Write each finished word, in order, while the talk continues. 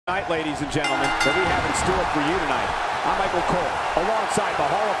Night, ladies and gentlemen, that we have in store for you tonight. I'm Michael Cole, alongside the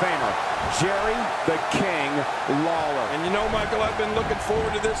Hall of Famer, Jerry the King Lawler. And you know, Michael, I've been looking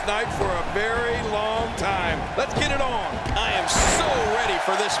forward to this night for a very long time. Let's get it on. I am so ready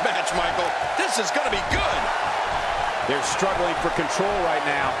for this match, Michael. This is going to be good. They're struggling for control right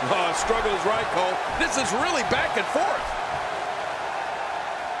now. Oh, struggle is right, Cole. This is really back and forth.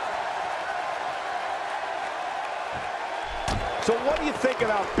 So what do you think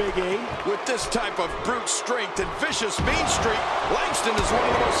about Big E? With this type of brute strength and vicious mean streak, Langston is one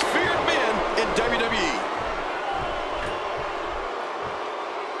of the most feared men in WWE.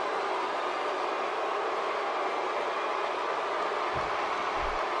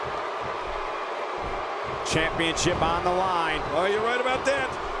 Championship on the line. Oh, you're right about that.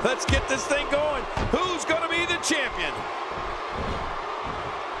 Let's get this thing going. Who's going to be the champion?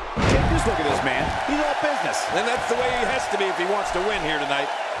 Just look at this man. He's all business. And that's the way he has to be if he wants to win here tonight.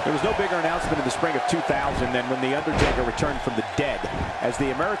 There was no bigger announcement in the spring of 2000 than when The Undertaker returned from the dead. As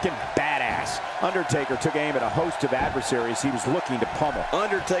the American badass, Undertaker took aim at a host of adversaries he was looking to pummel.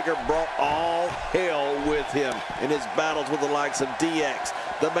 Undertaker brought all hell with him in his battles with the likes of DX,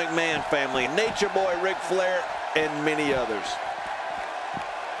 the McMahon family, Nature Boy Ric Flair, and many others.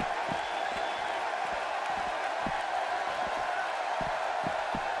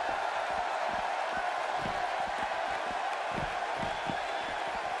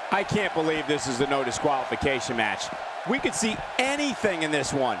 I can't believe this is a no disqualification match. We could see anything in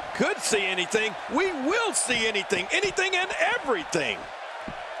this one. Could see anything. We will see anything. Anything and everything.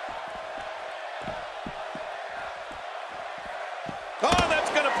 Oh, that's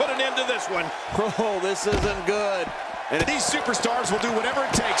going to put an end to this one. Oh, this isn't good. And these superstars will do whatever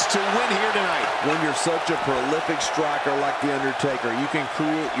it takes to win here tonight. When you're such a prolific striker like The Undertaker, you can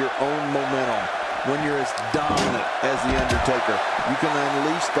create your own momentum. When you're as dominant as The Undertaker, you can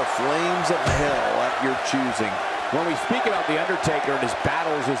unleash the flames of hell at your choosing. When we speak about The Undertaker and his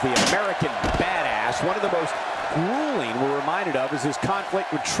battles as the American badass, one of the most grueling we're reminded of is his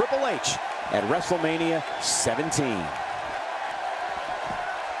conflict with Triple H at WrestleMania 17.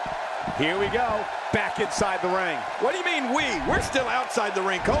 Here we go, back inside the ring. What do you mean we? We're still outside the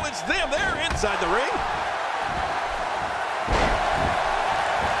ring, Cole. It's them. They're inside the ring.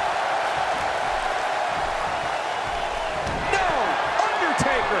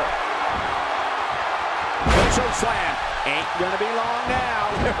 Choke slam. Ain't gonna be long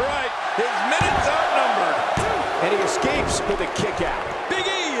now. You're right. His minutes are numbered. And he escapes with a kick out. Big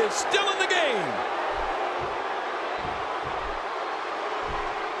E is still in the game.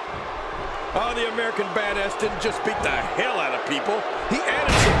 Oh, the American badass didn't just beat the hell out of people. He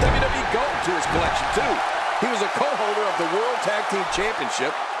added some WWE gold to his collection, too. He was a co-holder of the World Tag Team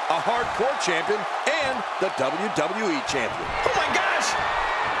Championship, a hardcore champion, and the WWE champion. Oh, my gosh!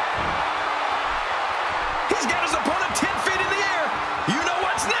 He's got his opponent 10 feet in the air. You know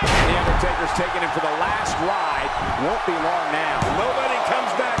what's next. The Undertaker's taking him for the last ride. Won't be long now. Nobody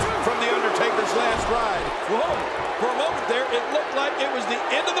comes back from The Undertaker's last ride. Whoa. For a moment there, it looked like it was the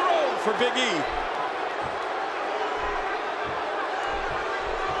end of the road for Big E.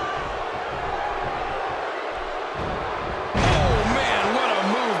 Oh, man, what a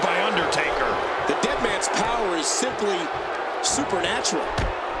move by Undertaker. The dead man's power is simply supernatural.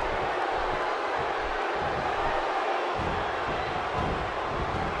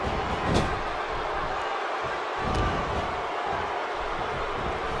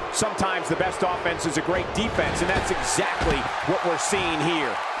 Sometimes the best offense is a great defense, and that's exactly what we're seeing here.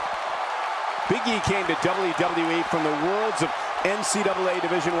 Big E came to WWE from the worlds of NCAA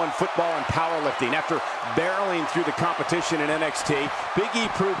Division I football and powerlifting. After barreling through the competition in NXT, Big E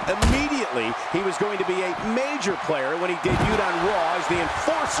proved immediately he was going to be a major player when he debuted on Raw as the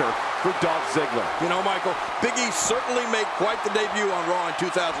enforcer for Dolph Ziggler. You know, Michael, Big E certainly made quite the debut on Raw in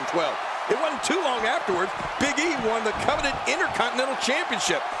 2012. It wasn't too long afterwards, Big E won the coveted Intercontinental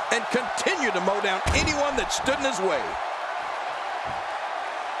Championship and continued to mow down anyone that stood in his way.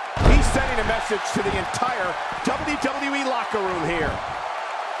 He's sending a message to the entire WWE locker room here.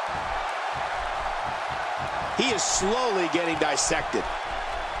 He is slowly getting dissected.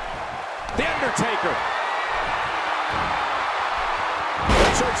 The Undertaker.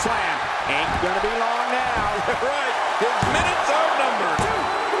 The choke slam. Ain't gonna be long now. Right, his minutes are numbered.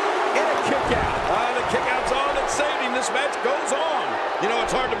 And a kick out. The kick out's all that saved him. This match goes on. You know,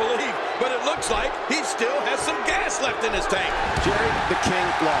 it's hard to believe, but it looks like he still has some gas left in his tank. Jerry the King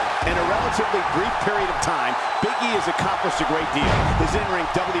Lawler. In a relatively brief period of time, Big E has accomplished a great deal. His in-ring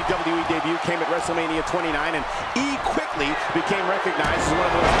WWE debut came at WrestleMania 29, and E quickly became recognized as one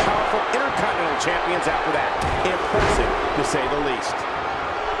of the most powerful Intercontinental champions after that. Impressive, to say the least.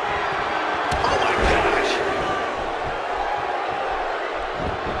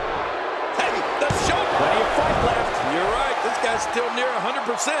 still near 100%.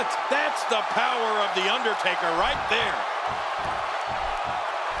 That's the power of the Undertaker right there.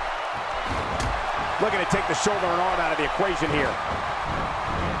 Looking to take the shoulder and arm out of the equation here.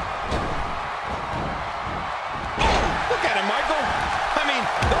 Oh, look at him, Michael. I mean,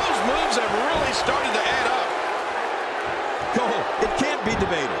 those moves have really started to add up. Cole, it can't be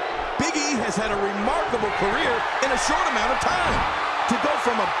debated. Big E has had a remarkable career in a short amount of time. To go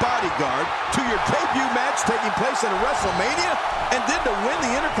from a bodyguard to your debut match taking place at a WrestleMania, and then to win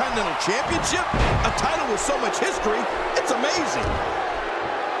the Intercontinental Championship, a title with so much history, it's amazing.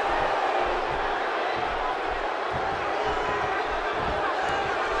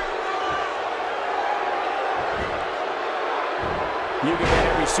 You can bet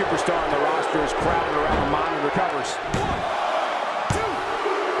every superstar on the roster is crowded around the monitor covers. 1,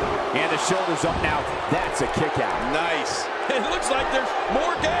 2. And the shoulder's up now. That's a kick out. Nice. It looks like there's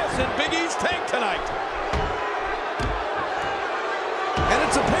more gas in Big E's tank tonight. And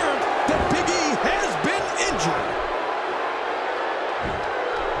it's apparent that Big E has been injured.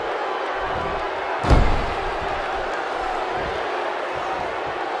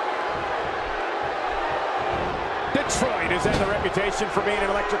 Detroit has had the reputation for being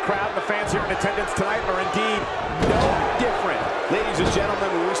an electric crowd. The fans here in attendance tonight are indeed no different. Ladies and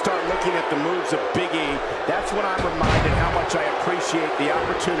gentlemen, when we start looking at the moves of Big E, that's when I'm reminded how much I appreciate the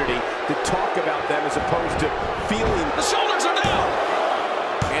opportunity to talk about them as opposed to feeling. The shoulders are down.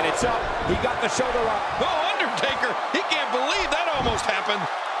 And it's up. He got the shoulder up. Oh, Undertaker, he can't believe that almost happened.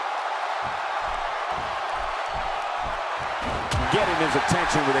 Getting his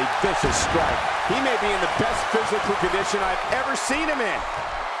attention with a vicious strike. He may be in the best physical condition I've ever seen him in.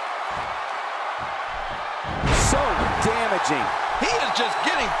 So damaging. He is just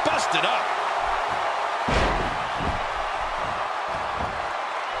getting busted up.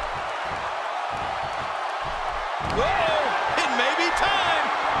 Whoa, it may be time.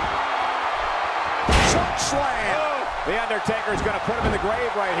 Choke slam. Oh. The Undertaker is going to put him in the grave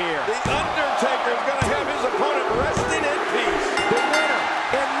right here. The Undertaker is going to have his opponent resting in peace. The winner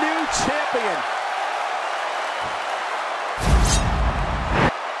and new champion.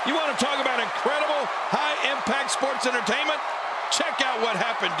 You want to talk about incredible high-impact sports entertainment? Check out what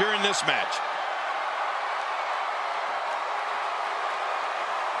happened during this match.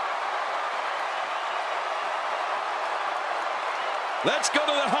 Let's go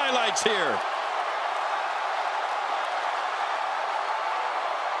to the highlights here.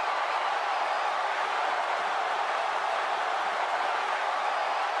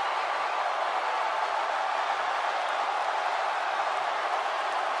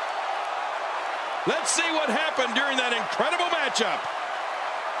 Let's see what happened during that incredible matchup.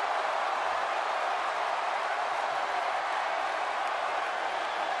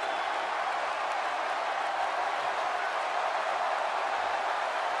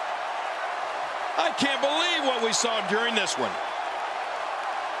 I can't believe what we saw during this one.